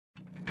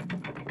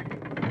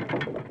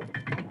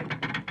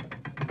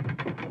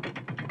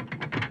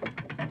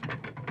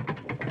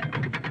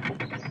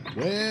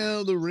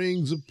Well, the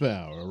Rings of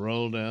Power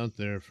rolled out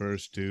their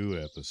first 2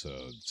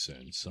 episodes,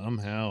 and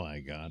somehow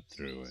I got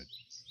through it.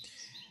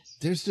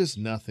 There's just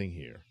nothing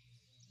here.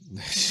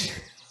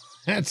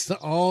 That's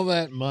all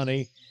that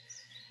money,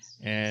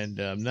 and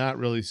I'm not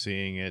really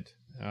seeing it.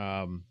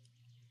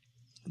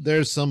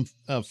 There's some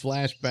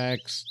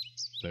flashbacks.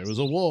 There was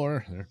a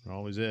war. There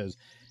always is.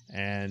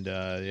 And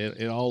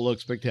it all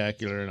looks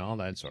spectacular and all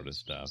that sort of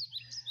stuff.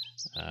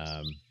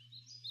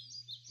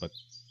 But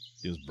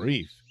it was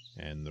brief.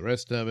 And the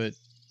rest of it,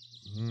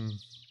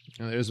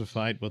 there's a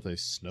fight with a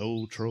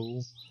snow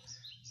troll,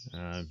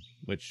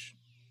 which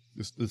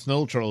the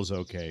snow troll is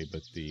okay,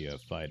 but the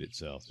fight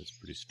itself is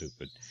pretty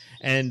stupid.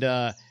 And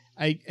I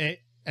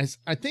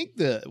think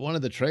one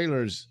of the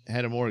trailers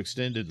had a more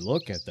extended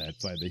look at that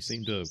fight. They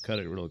seem to have cut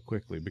it really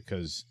quickly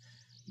because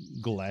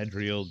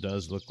Galadriel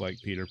does look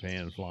like Peter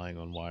Pan flying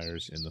on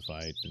wires in the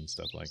fight and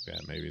stuff like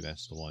that. Maybe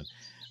that's the one.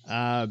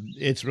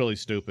 It's really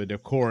stupid.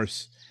 Of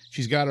course,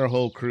 she's got her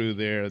whole crew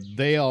there.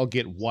 They all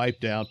get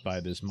wiped out by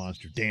this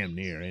monster, damn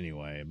near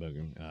anyway, but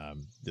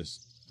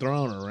just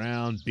thrown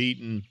around,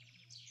 beaten,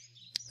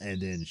 and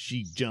then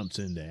she jumps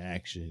into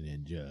action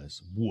and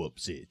just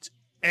whoops its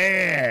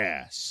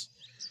ass.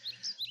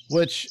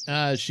 Which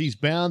she's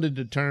bound and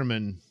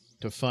determined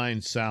to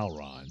find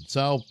Sauron.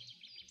 So,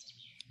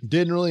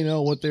 didn't really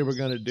know what they were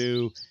going to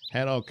do.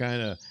 Had all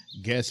kind of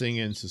guessing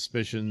and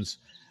suspicions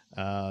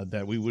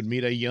that we would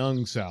meet a young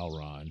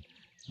Sauron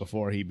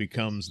before he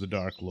becomes the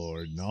Dark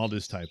Lord and all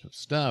this type of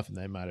stuff. And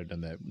they might have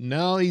done that.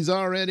 No, he's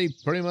already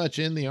pretty much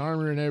in the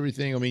armor and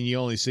everything. I mean, you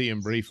only see him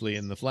briefly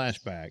in the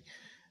flashback.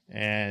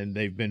 And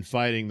they've been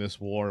fighting this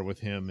war with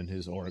him and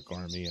his orc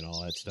army and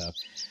all that stuff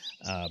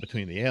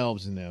between the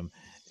elves and them.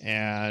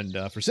 And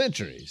for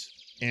centuries.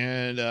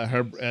 And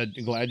her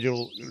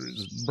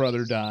Galadriel's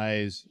brother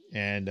dies,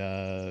 and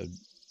that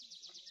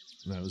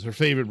was her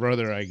favorite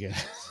brother, I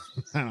guess.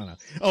 I don't know.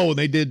 Oh,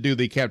 they did do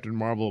the Captain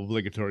Marvel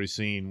obligatory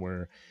scene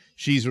where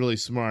she's really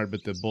smart,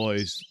 but the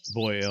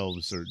boy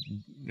elves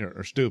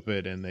are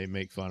stupid, and they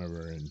make fun of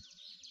her. And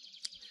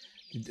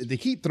they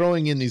keep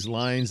throwing in these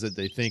lines that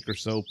they think are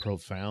so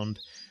profound,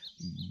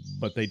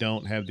 but they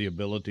don't have the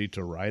ability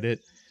to write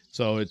it.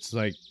 So it's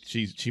like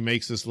she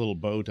makes this little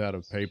boat out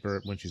of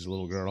paper when she's a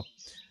little girl.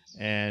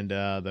 And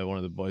that one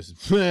of the boys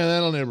says,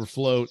 that'll never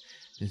float.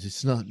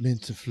 It's not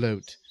meant to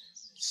float.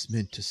 It's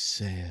meant to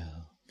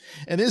sail.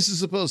 And this is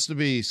supposed to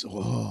be,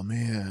 oh,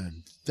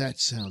 man, that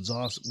sounds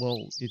awesome.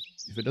 Well,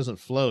 if it doesn't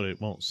float, it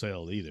won't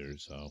sail either.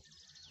 So,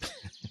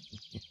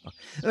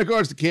 And, of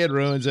course, the kid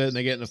ruins it, and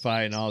they get in a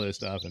fight and all this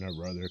stuff. And her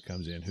brother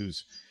comes in,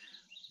 who's,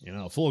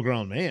 a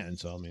full-grown man.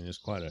 So, I mean, there's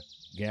quite a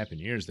gap in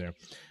years there.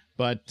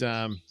 But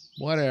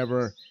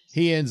whatever.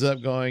 He ends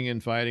up going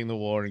and fighting the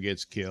war and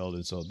gets killed.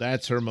 And so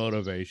that's her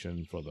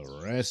motivation for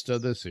the rest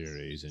of the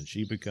series. And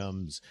she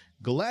becomes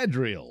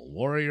Galadriel,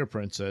 warrior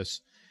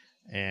princess.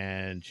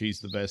 And she's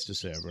the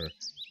bestest ever.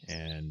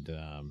 And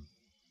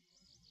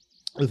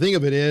the thing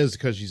of it is,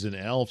 because she's an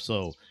elf,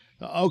 so,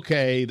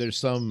 okay, there's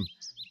some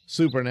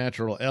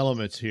supernatural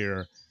elements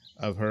here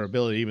of her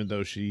ability, even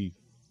though she,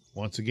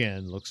 once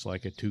again, looks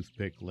like a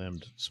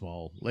toothpick-limbed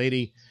small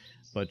lady.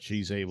 But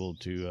she's able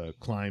to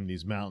climb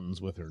these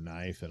mountains with her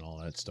knife and all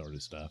that sort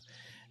of stuff.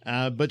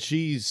 But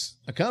she's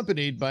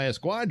accompanied by a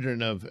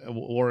squadron of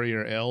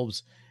warrior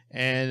elves,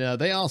 and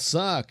they all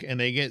suck, and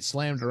they get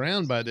slammed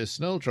around by this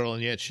snow troll,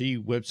 and yet she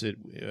whips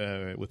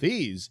it with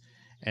ease.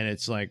 And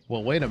it's like,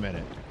 well, wait a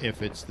minute.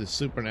 If it's the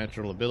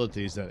supernatural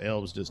abilities that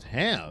elves just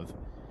have,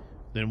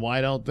 then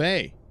why don't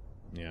they?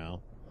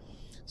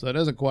 So it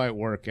doesn't quite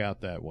work out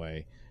that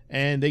way.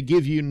 And they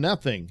give you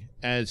nothing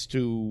as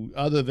to,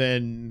 other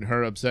than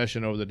her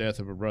obsession over the death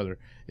of her brother,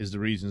 is the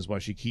reasons why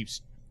she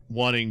keeps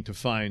wanting to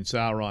find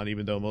Sauron,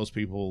 even though most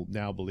people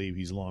now believe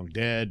he's long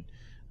dead.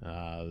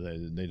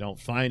 They don't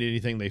find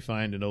anything. They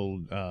find an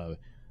old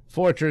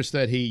fortress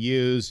that he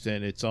used,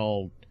 and it's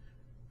all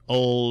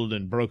old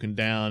and broken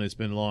down. It's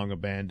been long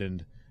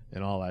abandoned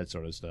and all that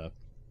sort of stuff.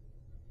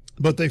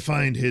 But they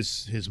find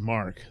his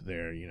mark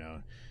there,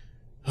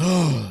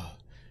 Oh,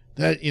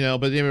 that,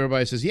 but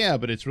everybody says, yeah,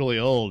 but it's really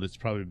old. It's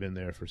probably been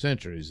there for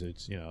centuries.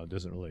 It's, it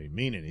doesn't really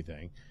mean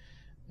anything.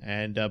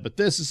 And, but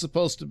this is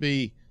supposed to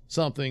be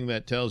something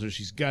that tells her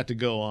she's got to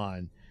go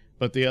on.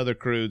 But the other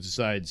crew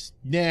decides,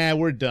 nah,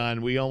 we're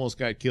done. We almost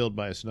got killed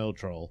by a snow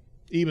troll,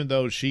 even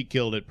though she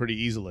killed it pretty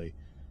easily.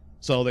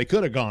 So they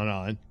could have gone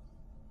on.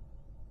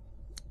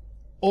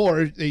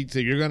 Or they say,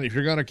 if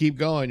you're going to keep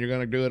going, you're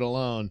going to do it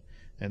alone.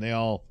 And they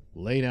all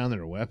lay down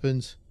their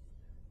weapons.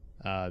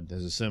 As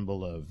a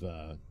symbol of,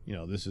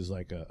 this is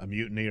like a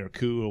mutiny or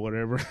coup or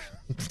whatever.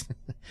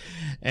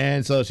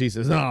 And so she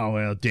says, oh,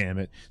 well, damn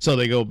it. So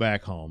they go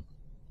back home.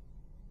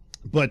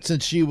 But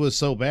since she was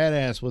so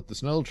badass with the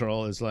snow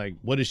troll, it's like,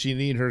 what does she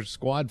need her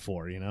squad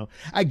for,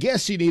 I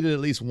guess she needed at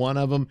least one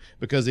of them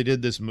because they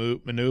did this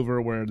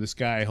maneuver where this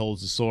guy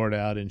holds the sword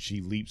out and she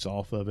leaps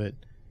off of it.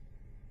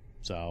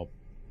 So,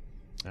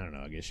 I don't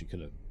know. I guess she could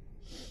have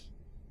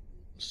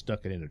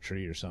stuck it in a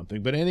tree or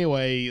something. But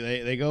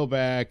anyway, they go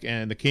back,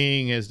 and the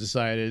king has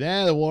decided,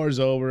 the war's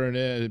over,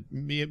 and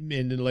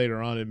then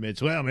later on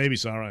admits, well, maybe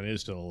Sauron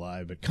is still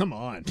alive, but come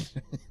on.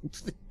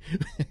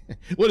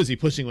 What is he,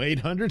 pushing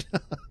 800?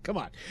 Come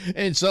on.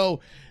 And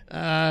so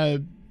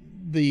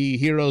the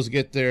heroes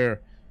get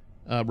their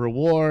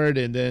reward,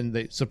 and then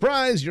they,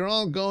 surprise, you're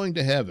all going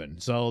to heaven.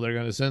 So they're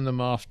going to send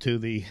them off to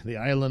the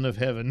island of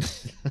heaven.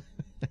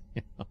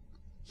 You know?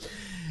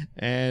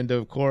 And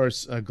of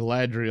course,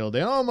 Galadriel,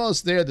 they're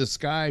almost there. The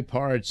sky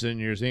parts, and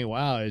you're seeing,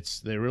 wow,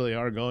 they really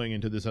are going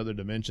into this other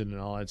dimension and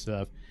all that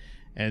stuff.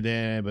 And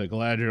then, but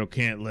Galadriel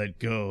can't let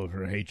go of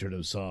her hatred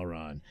of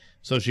Sauron.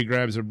 So she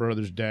grabs her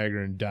brother's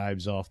dagger and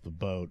dives off the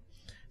boat.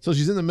 So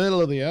she's in the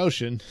middle of the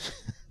ocean.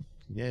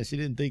 Yeah, she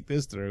didn't think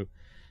this through.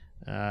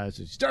 So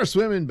she starts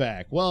swimming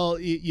back. Well,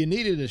 you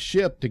needed a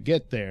ship to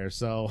get there,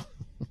 so.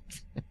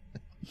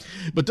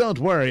 But don't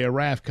worry, a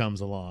raft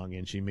comes along,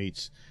 and she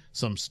meets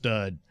some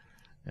stud.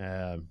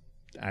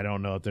 I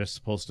don't know if they're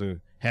supposed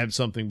to have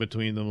something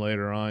between them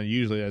later on.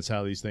 Usually that's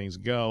how these things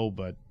go,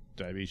 but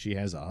I mean, she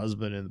has a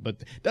husband,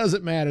 but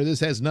doesn't matter. This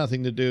has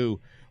nothing to do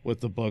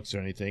with the books or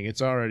anything.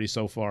 It's already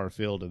so far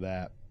afield of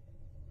that.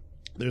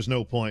 There's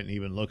no point in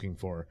even looking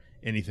for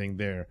anything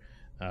there,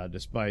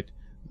 despite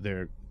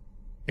their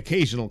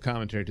occasional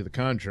commentary to the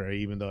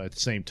contrary, even though at the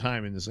same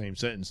time in the same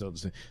sentence, so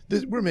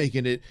we're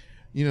making it,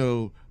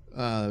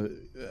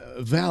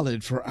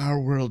 valid for our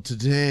world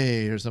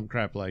today, or some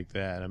crap like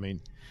that. I mean,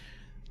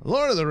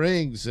 Lord of the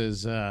Rings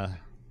is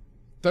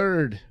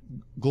third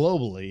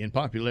globally in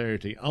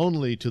popularity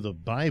only to the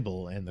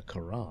Bible and the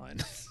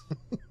Quran,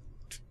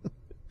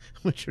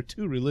 which are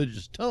two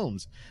religious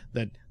tomes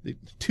that the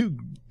two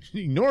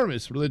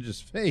enormous religious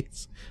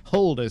faiths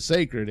hold as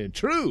sacred and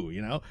true,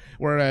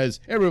 whereas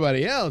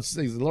everybody else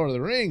thinks the Lord of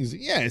the Rings,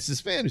 it's this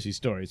fantasy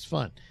story. It's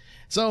fun.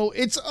 So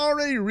it's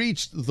already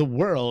reached the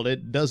world.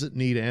 It doesn't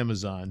need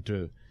Amazon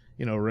to,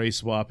 race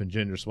swap and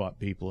gender swap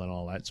people and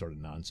all that sort of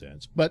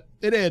nonsense. But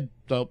it did.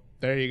 So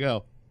there you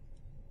go.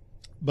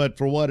 But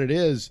for what it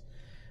is,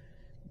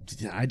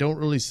 I don't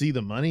really see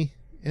the money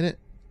in it.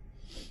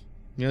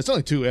 It's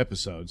only 2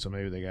 episodes, so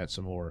maybe they got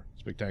some more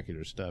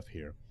spectacular stuff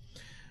here.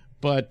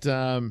 But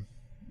the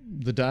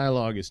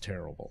dialogue is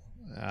terrible.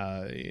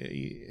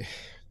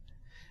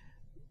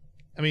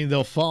 I mean,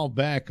 they'll fall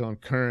back on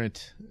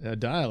current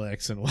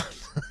dialects and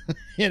whatnot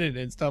in it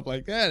and stuff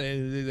like that.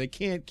 And they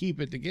can't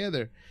keep it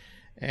together.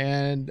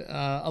 And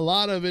a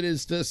lot of it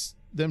is just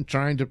them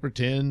trying to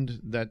pretend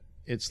that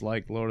it's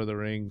like Lord of the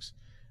Rings.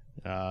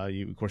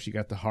 Of course, you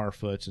got the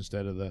Harfoots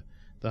instead of the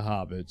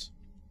Hobbits.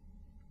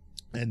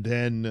 And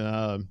then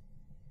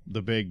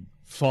the big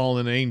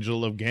fallen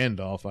angel of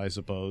Gandalf, I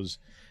suppose,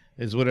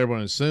 is what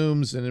everyone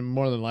assumes. And it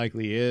more than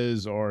likely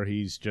is, or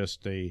he's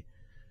just a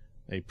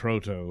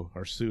proto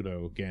or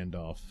pseudo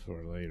Gandalf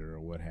or later or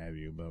what have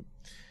you. But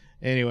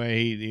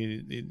anyway,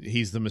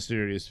 he's the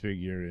mysterious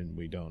figure, and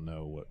we don't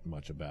know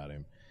much about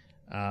him.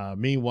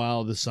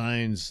 Meanwhile, the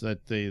signs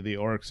that the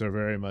orcs are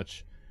very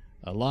much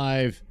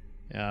alive.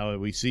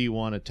 We see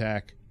one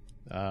attack.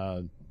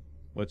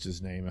 What's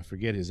his name? I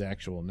forget his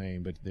actual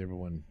name, but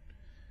everyone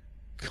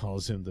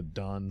calls him the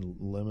Don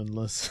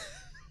Lemonless.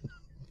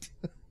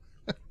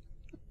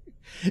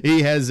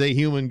 He has a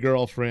human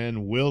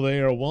girlfriend. Will they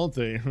or won't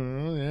they?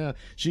 Yeah.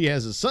 She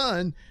has a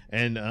son,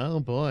 and oh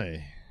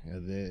boy,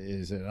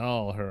 is it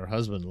all her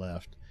husband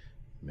left?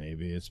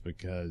 Maybe it's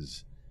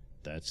because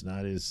that's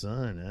not his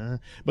son, huh?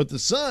 But the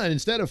son,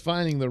 instead of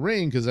finding the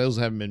ring, because those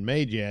haven't been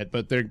made yet,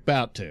 but they're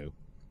about to.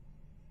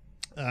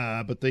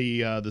 But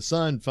the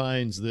son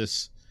finds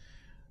this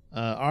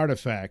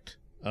artifact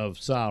of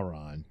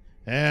Sauron.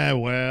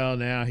 Well,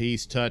 now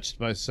he's touched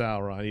by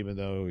Sauron, even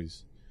though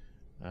he's,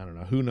 I don't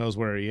know, who knows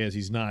where he is.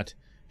 He's not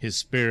his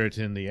spirit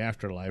in the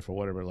afterlife or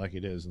whatever, like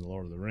it is in the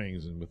Lord of the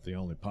Rings, and with the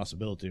only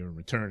possibility of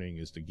returning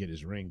is to get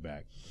his ring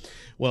back.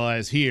 Well,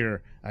 as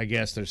here, I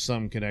guess there's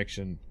some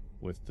connection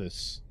with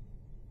this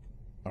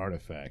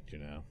artifact,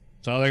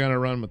 So they're going to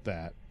run with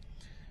that.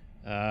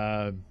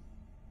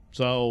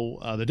 So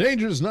the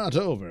danger is not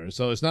over.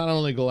 So it's not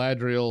only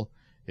Galadriel,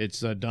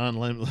 it's Don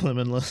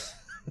Lemonless.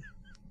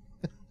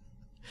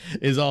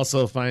 Is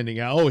also finding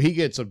out, he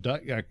gets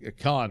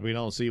caught. We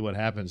don't see what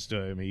happens to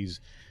him.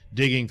 He's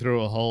digging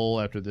through a hole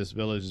after this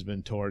village has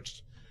been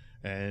torched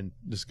and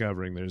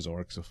discovering there's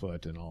orcs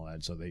afoot and all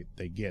that. So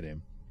they get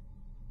him.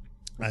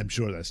 I'm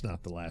sure that's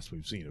not the last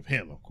we've seen of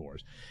him, of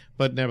course.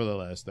 But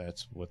nevertheless,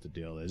 that's what the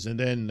deal is. And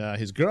then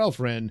his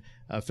girlfriend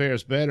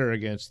fares better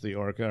against the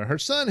orca. Her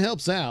son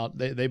helps out.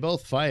 They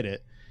both fight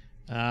it.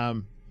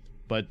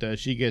 But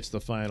she gets the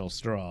final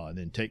straw and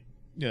then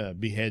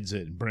beheads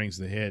it and brings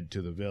the head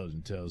to the village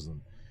and tells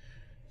them,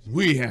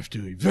 we have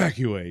to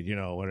evacuate,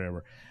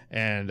 whatever.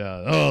 And,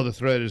 the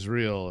threat is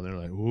real. And they're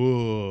like,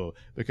 whoa,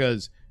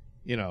 because,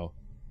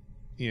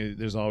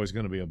 there's always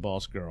going to be a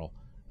boss girl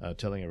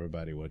telling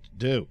everybody what to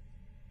do.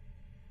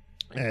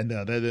 And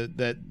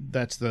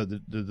that's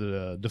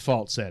the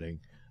default setting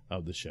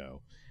of the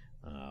show,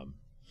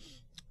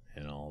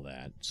 and all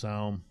that.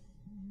 So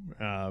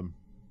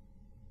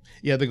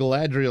Yeah, the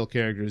Galadriel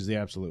character is the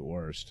absolute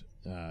worst.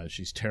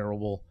 She's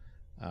terrible.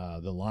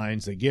 The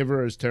lines they give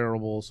her is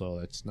terrible, so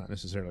that's not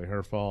necessarily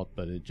her fault,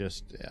 but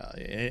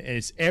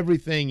it's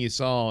everything you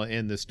saw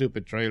in the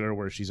stupid trailer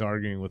where she's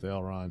arguing with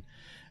Elrond,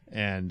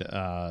 and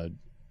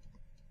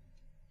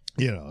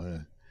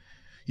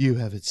you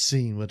haven't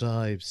seen what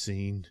I've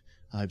seen.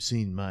 I've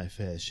seen my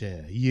fair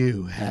share.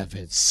 You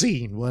haven't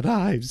seen what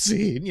I've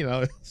seen.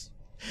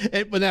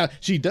 But now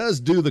she does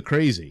do the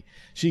crazy.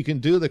 She can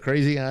do the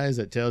crazy eyes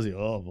that tells you,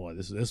 oh boy,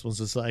 this one's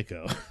a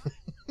psycho.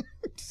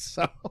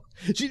 So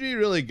she'd be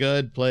really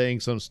good playing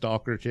some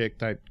stalker chick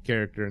type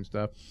character and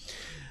stuff.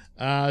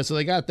 So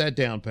they got that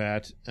down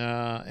pat.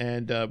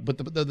 But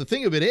the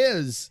thing of it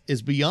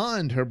is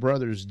beyond her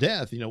brother's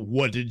death.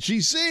 What did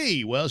she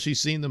see? Well, she's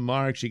seen the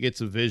mark. She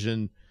gets a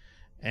vision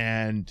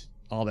and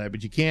all that.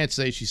 But you can't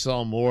say she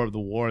saw more of the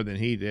war than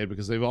he did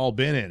because they've all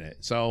been in it.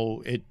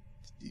 So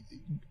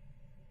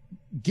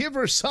give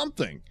her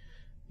something.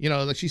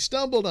 Like she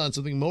stumbled on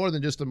something more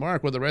than just a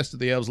mark where the rest of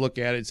the elves look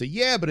at it and say,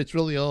 yeah, but it's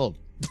really old.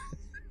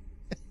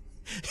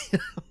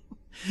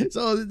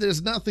 So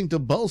there's nothing to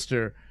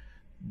bolster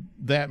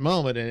that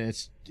moment, and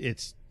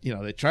it's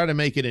they try to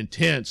make it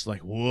intense,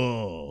 like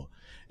whoa,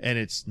 and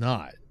it's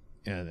not,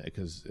 and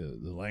because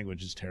the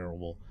language is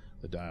terrible,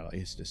 the dialogue,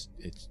 there's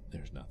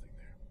nothing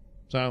there.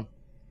 So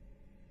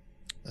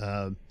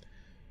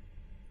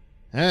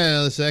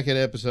the second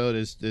episode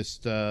is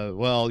just the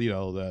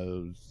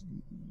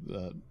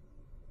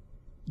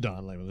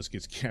Don Lemus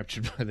gets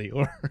captured by the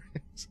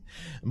orcs.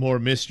 More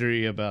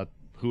mystery about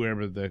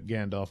whoever the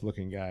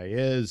Gandalf-looking guy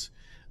is.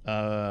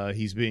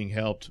 He's being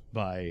helped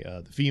by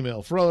the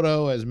female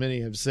Frodo, as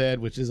many have said,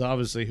 which is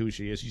obviously who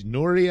she is. She's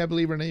Nori, I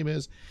believe her name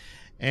is.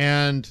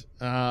 And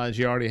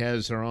she already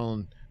has her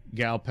own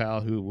gal pal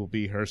who will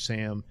be her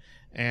Sam.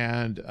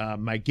 And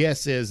my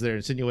guess is they're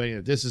insinuating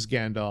that this is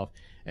Gandalf.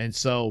 And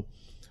so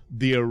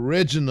the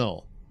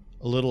original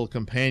little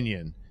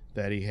companion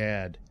that he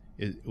had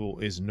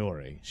is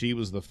Nori. She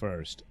was the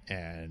first,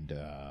 and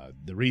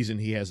the reason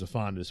he has a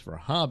fondness for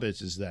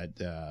hobbits is that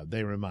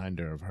they remind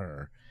her of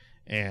her,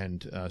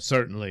 and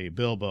certainly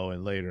Bilbo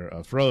and later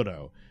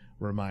Frodo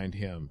remind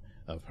him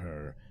of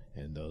her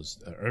in those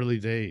early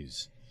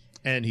days,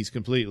 and he's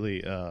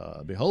completely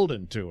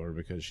beholden to her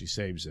because she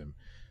saves him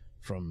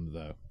from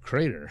the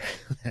crater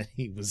that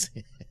he was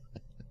in.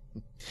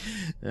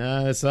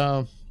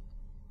 So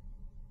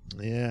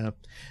yeah,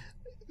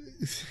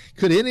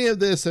 could any of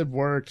this have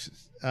worked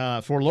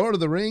for Lord of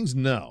the Rings?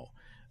 No.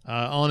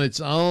 On its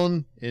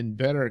own, in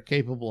better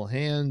capable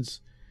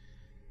hands,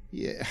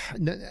 yeah,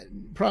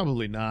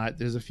 probably not.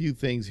 There's a few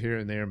things here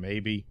and there,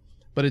 maybe,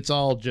 but it's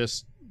all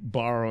just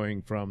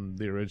borrowing from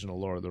the original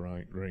Lord of the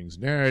Rings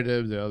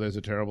narrative. There's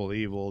a terrible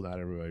evil, not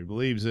everybody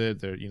believes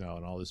it, and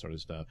all this sort of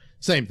stuff.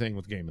 Same thing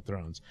with Game of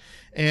Thrones,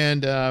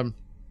 and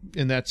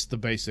that's the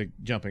basic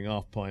jumping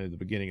off point at the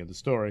beginning of the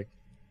story.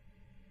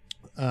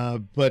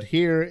 But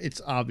here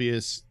it's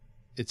obvious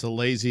it's a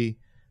lazy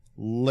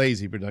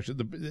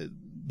production.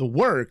 The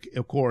work,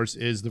 of course,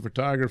 is the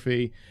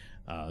photography,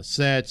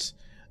 sets.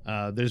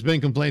 There's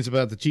been complaints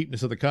about the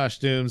cheapness of the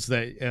costumes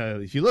that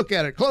if you look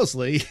at it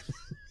closely,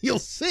 you'll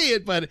see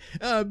it, but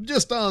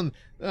just on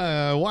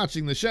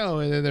watching the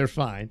show, they're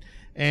fine.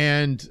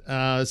 And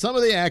some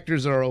of the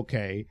actors are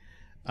okay,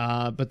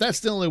 but that's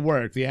the only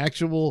work. The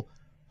actual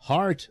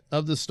heart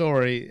of the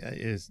story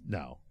is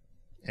no.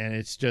 And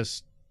it's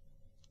just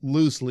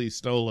loosely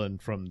stolen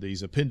from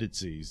these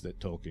appendices that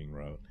Tolkien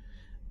wrote.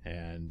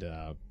 And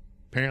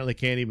apparently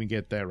can't even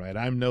get that right.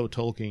 I'm no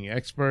Tolkien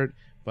expert,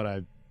 but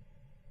I've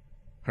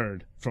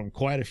heard from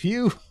quite a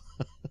few.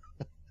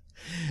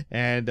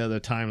 And the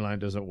timeline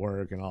doesn't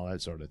work and all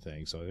that sort of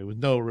thing. So there was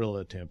no real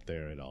attempt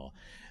there at all.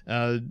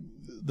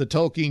 The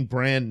Tolkien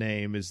brand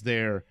name is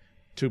there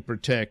to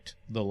protect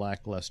the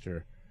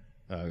lackluster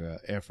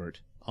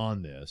effort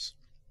on this.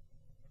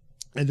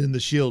 And then the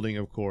shielding,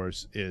 of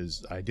course,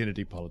 is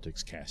identity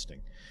politics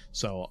casting.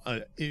 So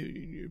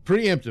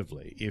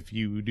preemptively, if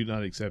you do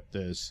not accept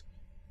this,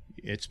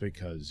 it's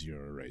because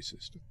you're a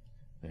racist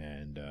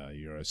and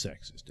you're a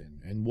sexist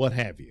and what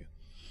have you.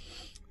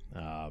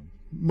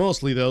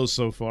 Mostly those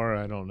so far.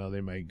 I don't know.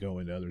 They may go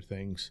into other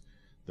things.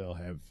 They'll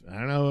have, I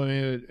don't know. I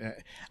mean,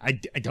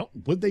 I don't,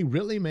 would they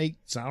really make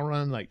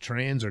Sauron like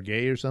trans or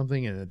gay or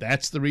something? And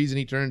that's the reason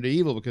he turned to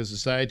evil, because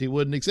society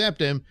wouldn't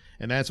accept him.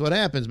 And that's what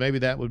happens. Maybe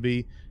that would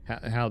be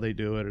how they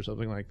do it or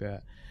something like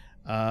that.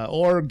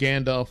 Or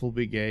Gandalf will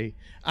be gay.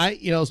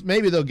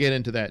 Maybe they'll get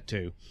into that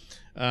too.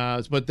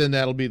 But then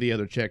that'll be the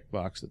other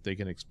checkbox that they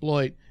can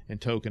exploit and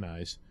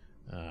tokenize,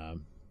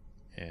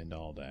 and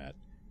all that.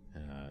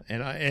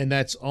 And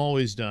that's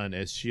always done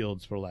as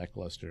shields for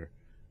lackluster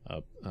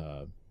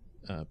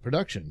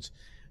productions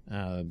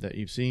that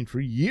you've seen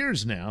for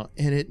years now,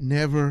 and it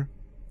never,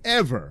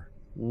 ever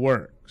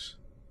works.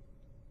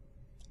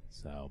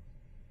 So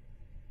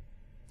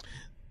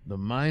the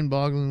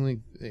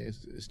mind-bogglingly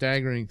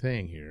staggering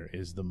thing here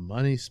is the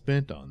money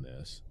spent on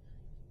this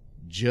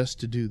just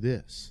to do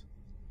this.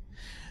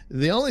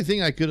 The only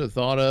thing I could have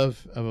thought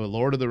of a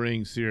Lord of the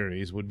Rings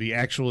series would be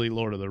actually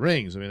Lord of the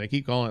Rings. I mean, they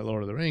keep calling it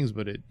Lord of the Rings,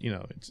 but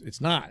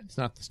it's not. It's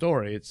not the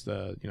story. It's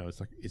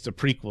it's a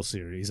prequel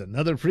series,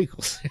 another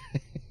prequel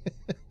series.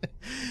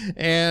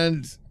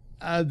 And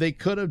they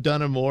could have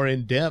done a more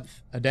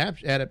in-depth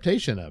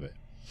adaptation of it,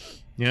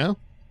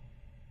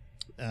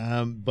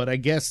 but I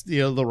guess,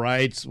 the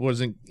rights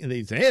wasn't,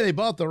 they say, hey, they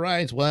bought the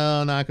rights.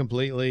 Well, not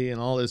completely.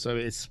 And all this,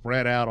 it's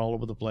spread out all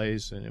over the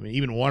place. And I mean,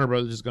 even Warner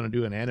Brothers is going to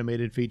do an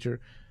animated feature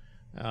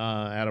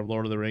out of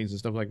Lord of the Rings and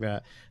stuff like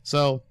that.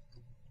 So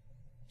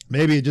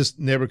maybe it just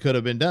never could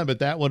have been done, but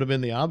that would have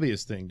been the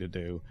obvious thing to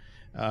do.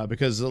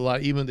 Because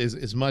even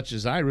as much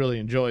as I really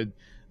enjoyed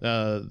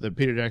the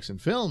Peter Jackson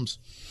films,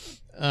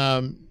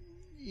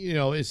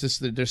 it's just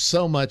that there's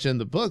so much in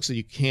the book, so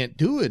you can't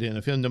do it in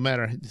a film,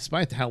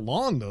 despite how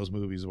long those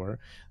movies were.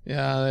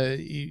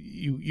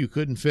 You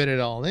couldn't fit it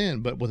all in,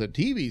 but with a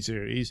TV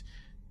series,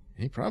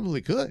 he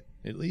probably could,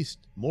 at least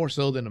more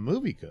so than a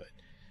movie could.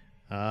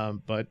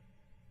 But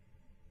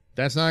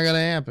that's not going to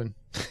happen.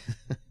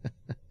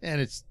 And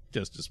it's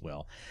just as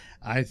well.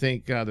 I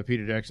think the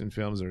Peter Jackson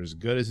films are as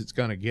good as it's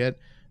going to get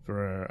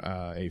for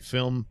a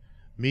film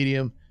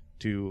medium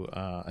to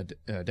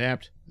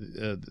adapt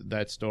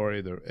that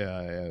story.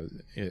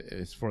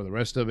 It's for the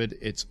rest of it,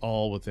 it's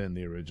all within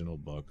the original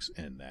books,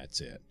 and that's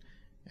it.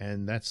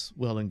 And that's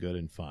well and good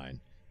and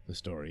fine. The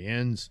story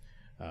ends.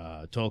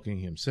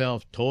 Tolkien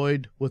himself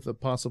toyed with a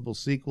possible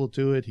sequel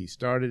to it. He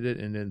started it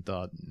and then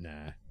thought,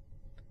 nah,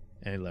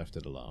 and he left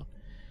it alone.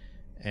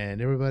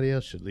 And everybody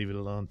else should leave it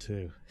alone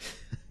too.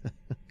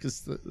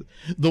 Because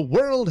the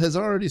world has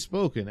already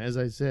spoken. As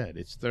I said,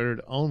 it's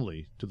third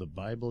only to the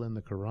Bible and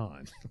the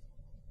Quran.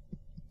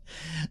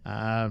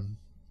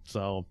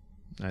 So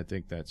I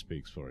think that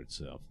speaks for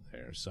itself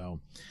there. So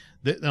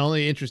the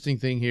only interesting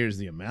thing here is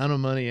the amount of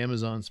money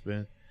Amazon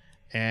spent.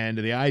 And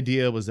the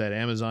idea was that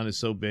Amazon is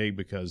so big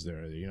because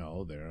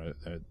they're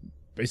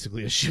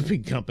basically a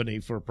shipping company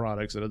for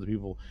products that other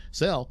people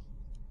sell.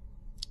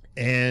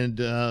 And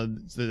so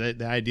the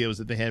idea was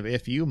that they have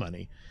FU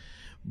money.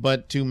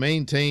 But to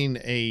maintain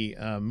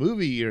a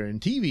movie or a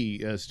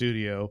TV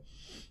studio,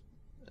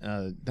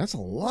 that's a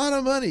lot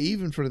of money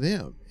even for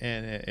them.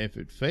 And if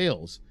it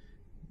fails,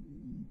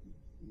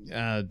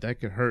 that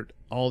could hurt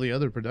all the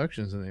other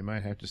productions, and they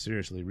might have to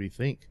seriously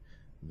rethink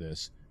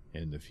this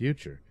in the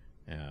future.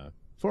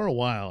 For a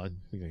while, I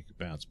think they could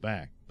bounce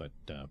back, but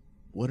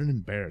what an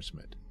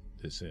embarrassment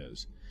this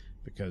is,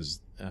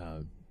 because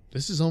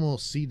this is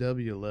almost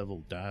CW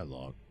level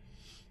dialogue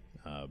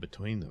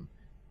between them,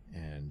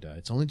 and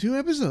it's only 2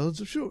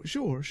 episodes.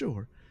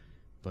 Sure,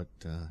 but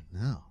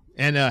no.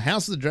 And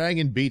House of the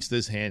Dragon beats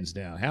this hands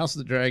down. House of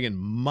the Dragon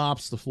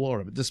mops the floor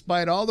of it,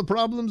 despite all the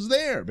problems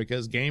there,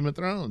 because Game of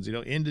Thrones,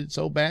 ended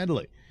so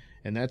badly,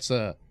 and that's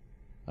a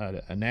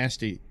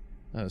nasty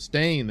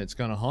stain that's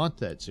going to haunt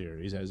that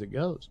series as it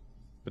goes.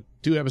 But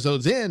 2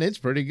 episodes in, it's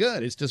pretty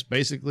good. It's just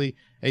basically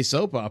a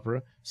soap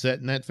opera set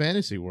in that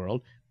fantasy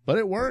world, but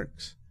it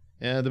works.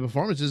 The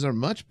performances are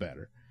much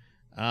better.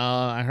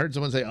 I heard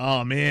someone say,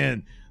 oh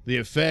man, the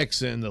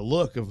effects and the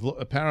look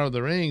of Power of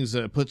the Rings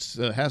puts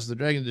House of the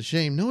Dragon to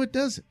shame. No, it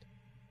doesn't.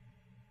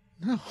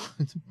 No,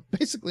 it's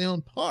basically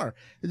on par.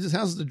 It's just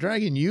House of the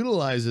Dragon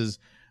utilizes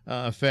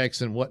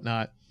effects and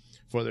whatnot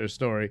for their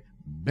story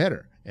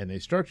better, and they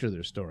structure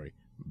their story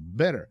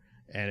better.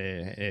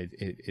 And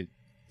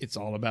it's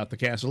all about the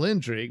castle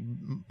intrigue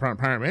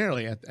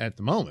primarily at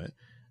the moment,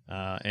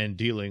 and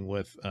dealing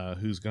with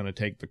who's going to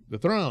take the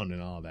throne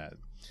and all that.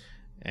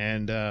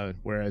 And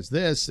whereas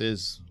this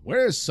is,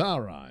 where's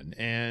Sauron?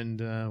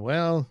 And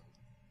well,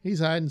 he's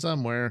hiding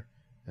somewhere,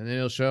 and then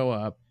he'll show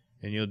up,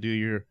 and you'll do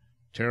your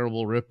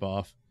terrible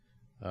ripoff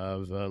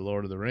of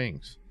Lord of the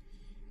Rings,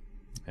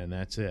 and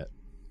that's it.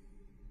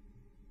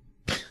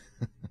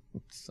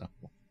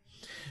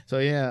 so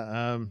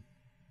yeah.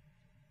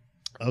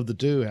 Of the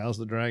 2, House of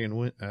the Dragon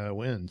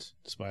wins,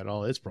 despite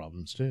all its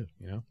problems too.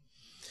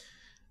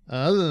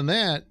 Other than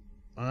that,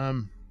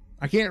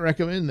 I can't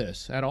recommend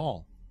this at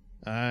all.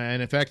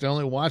 And in fact, I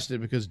only watched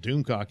it because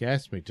Doomcock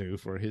asked me to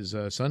for his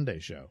Sunday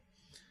show.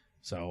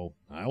 So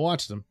I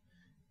watched them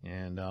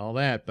and all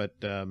that.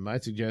 But my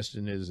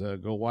suggestion is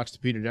go watch the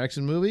Peter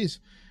Jackson movies,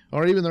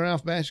 or even the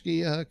Ralph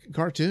Bakshi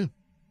cartoon.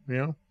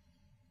 Well,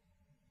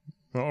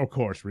 of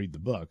course, read the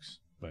books,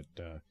 but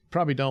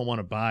probably don't want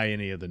to buy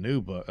any of the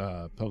new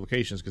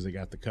publications because they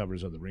got the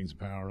covers of the Rings of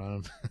Power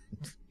on them.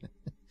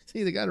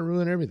 See, they got to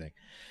ruin everything.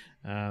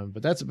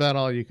 But that's about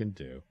all you can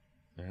do.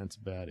 That's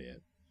about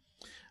it.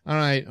 All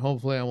right,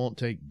 hopefully I won't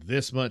take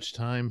this much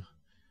time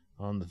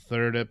on the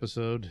 3rd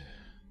episode.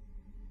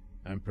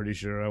 I'm pretty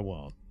sure I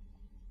won't.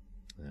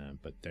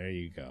 But there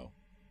you go.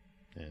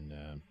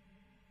 And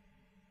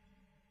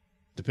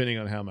depending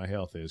on how my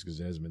health is, because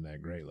it hasn't been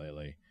that great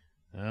lately,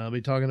 I'll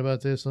be talking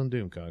about this on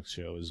Doomcock's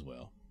show as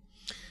well.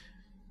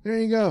 There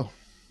you go.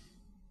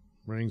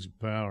 Rings of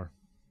Power.